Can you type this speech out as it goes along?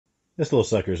This little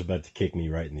sucker is about to kick me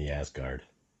right in the Asgard.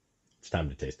 It's time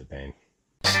to taste the pain.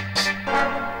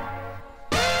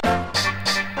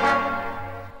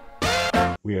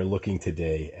 We are looking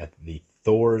today at the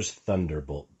Thors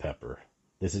Thunderbolt pepper.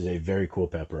 This is a very cool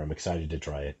pepper. I'm excited to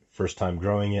try it. First time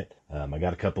growing it. I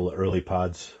got a couple of early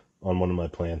pods on one of my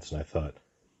plants, and I thought,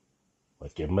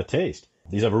 let's give them a taste.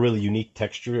 These have a really unique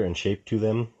texture and shape to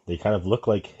them. They kind of look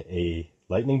like a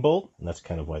lightning bolt, and that's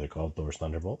kind of why they're called Thor's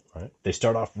Thunderbolt, right? They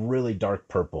start off really dark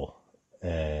purple,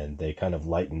 and they kind of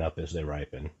lighten up as they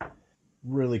ripen.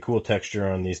 Really cool texture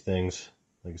on these things.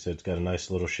 Like I said, it's got a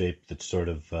nice little shape that's sort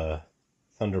of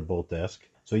Thunderbolt-esque.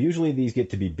 So usually these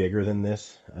get to be bigger than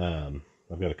this.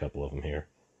 I've got a couple of them here.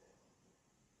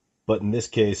 But in this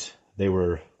case, they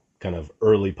were kind of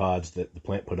early pods that the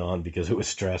plant put on because it was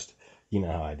stressed. You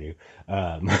know how I do.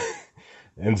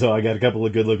 And so I got a couple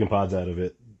of good-looking pods out of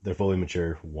it. They're fully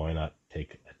mature. Why not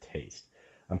take a taste?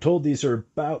 I'm told these are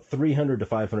about 300 to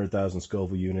 500,000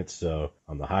 Scoville units, so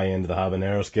on the high end of the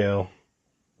habanero scale,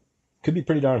 could be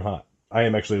pretty darn hot. I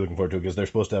am actually looking forward to it because they're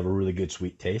supposed to have a really good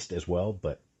sweet taste as well,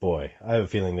 but boy, I have a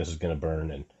feeling this is going to burn,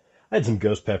 and I had some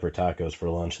ghost pepper tacos for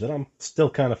lunch that I'm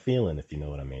still kind of feeling, if you know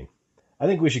what I mean. I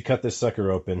think we should cut this sucker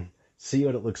open, see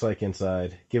what it looks like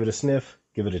inside, give it a sniff,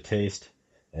 give it a taste,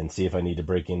 and see if I need to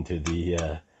break into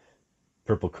the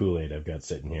purple Kool-Aid I've got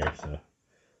sitting here. So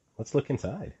let's look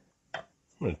inside. I'm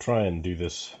going to try and do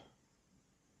this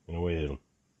in a way that'll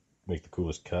make the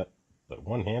coolest cut, but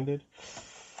one-handed.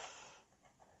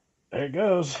 There it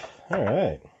goes. All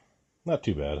right. Not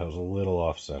too bad. I was a little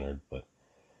off-centered, but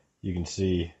you can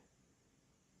see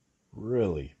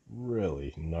really,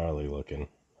 really gnarly looking.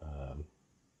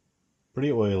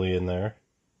 Pretty oily in there.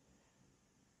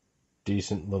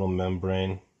 Decent little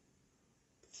membrane.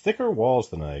 Thicker walls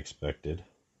than I expected,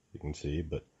 you can see,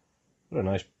 but what a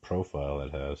nice profile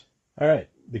that has. All right,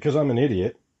 because I'm an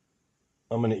idiot,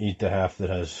 I'm going to eat the half that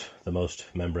has the most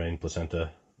membrane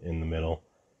placenta in the middle,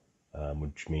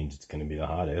 which means it's going to be the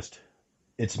hottest.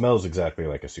 It smells exactly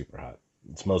like a super hot.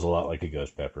 It smells a lot like a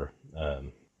ghost pepper.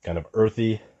 Kind of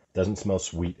earthy, doesn't smell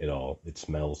sweet at all. It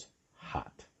smells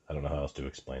hot. I don't know how else to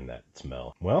explain that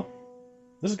smell. Well,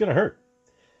 this is going to hurt.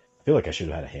 I feel like I should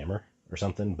have had a hammer or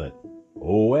something, but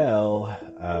oh well.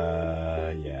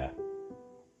 Yeah.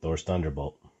 Thor's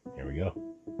Thunderbolt. Here we go.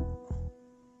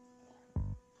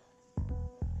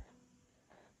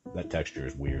 That texture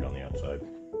is weird on the outside.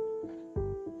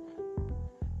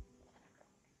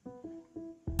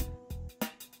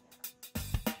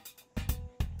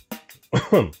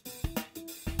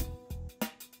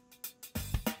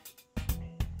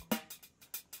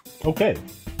 Okay.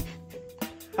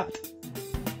 Hot.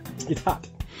 It's hot.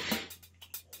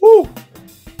 Woo!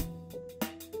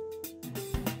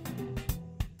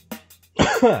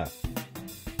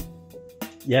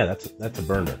 Yeah, that's a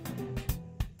burner.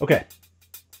 Okay.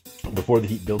 Before the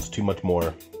heat builds too much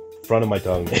more, front of my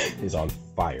tongue is on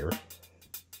fire.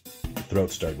 The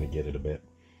throat's starting to get it a bit.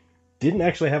 Didn't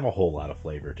actually have a whole lot of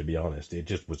flavor, to be honest. It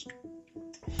just was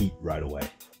heat right away.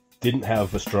 Didn't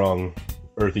have a strong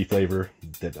earthy flavor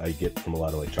that I get from a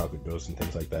lot of like chocolate ghosts and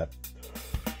things like that.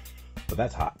 But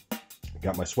that's hot.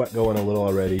 Got my sweat going a little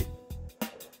already.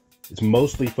 It's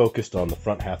mostly focused on the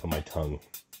front half of my tongue,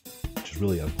 which is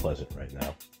really unpleasant right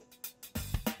now.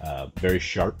 Very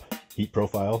sharp heat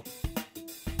profile,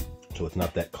 so it's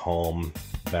not that calm,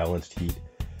 balanced heat.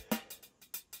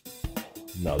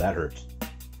 No, that hurts.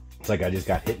 It's like I just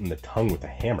got hit in the tongue with a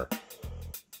hammer.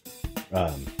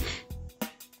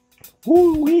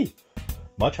 Woo-wee!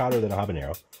 Much hotter than a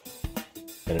habanero,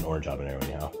 and an orange habanero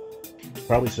anyhow.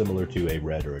 Probably similar to a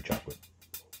red or a chocolate.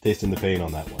 Tasting the pain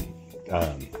on that one.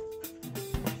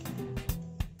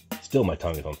 Still my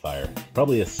tongue is on fire.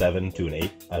 Probably a 7 to an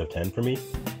 8 out of 10 for me.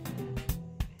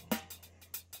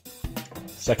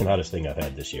 Second hottest thing I've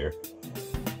had this year.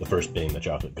 The first being the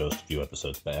chocolate ghost a few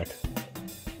episodes back.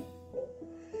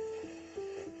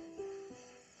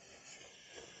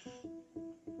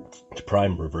 It's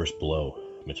prime reverse blow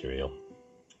material.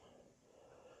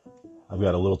 I've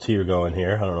got a little tear going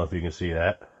here. I don't know if you can see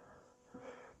that.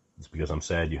 It's because I'm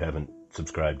sad you haven't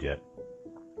subscribed yet.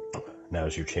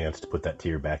 Now's your chance to put that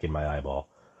tear back in my eyeball.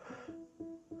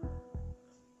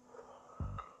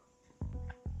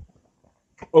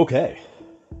 Okay.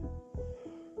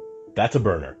 That's a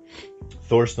burner.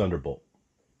 Thor's Thunderbolt.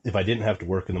 If I didn't have to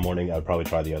work in the morning, I would probably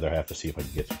try the other half to see if I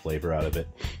could get some flavor out of it.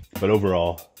 But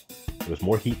overall, it was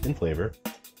more heat than flavor.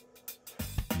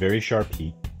 Very sharp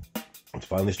heat. It's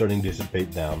finally starting to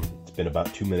dissipate down. It's been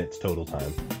about 2 minutes total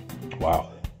time.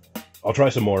 Wow. I'll try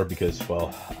some more because,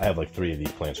 well, I have like 3 of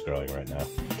these plants growing right now.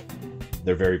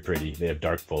 They're very pretty. They have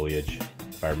dark foliage.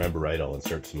 If I remember right, I'll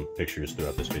insert some pictures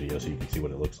throughout this video so you can see what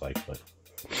it looks like. But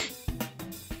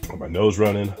got my nose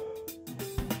running,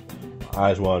 my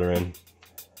eyes watering,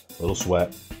 a little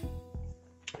sweat,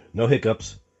 no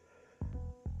hiccups.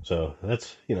 So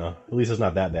that's, you know, at least it's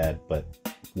not that bad, but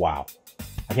wow.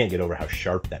 I can't get over how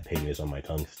sharp that pain is on my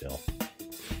tongue still.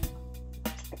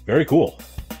 Very cool.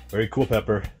 Very cool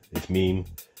pepper. It's mean.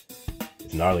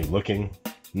 It's gnarly looking.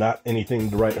 Not anything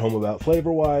to write home about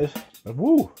flavor-wise. But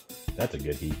woo, that's a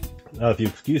good heat. Now, if you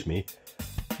excuse me,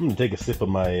 I'm going to take a sip of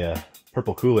my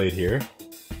purple Kool-Aid here.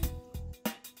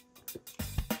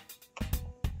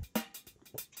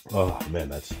 Oh, man,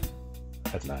 that's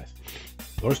nice.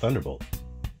 Thor's Thunderbolt.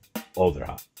 Oh, they're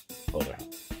hot. Oh, they're hot.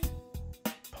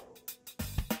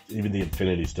 Even the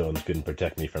Infinity Stones couldn't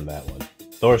protect me from that one.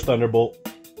 Thor's Thunderbolt.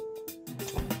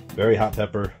 Very hot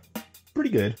pepper. Pretty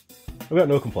good. I've got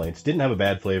no complaints. Didn't have a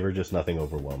bad flavor, just nothing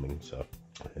overwhelming. So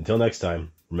until next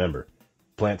time, remember,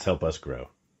 plants help us grow.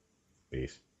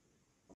 Peace.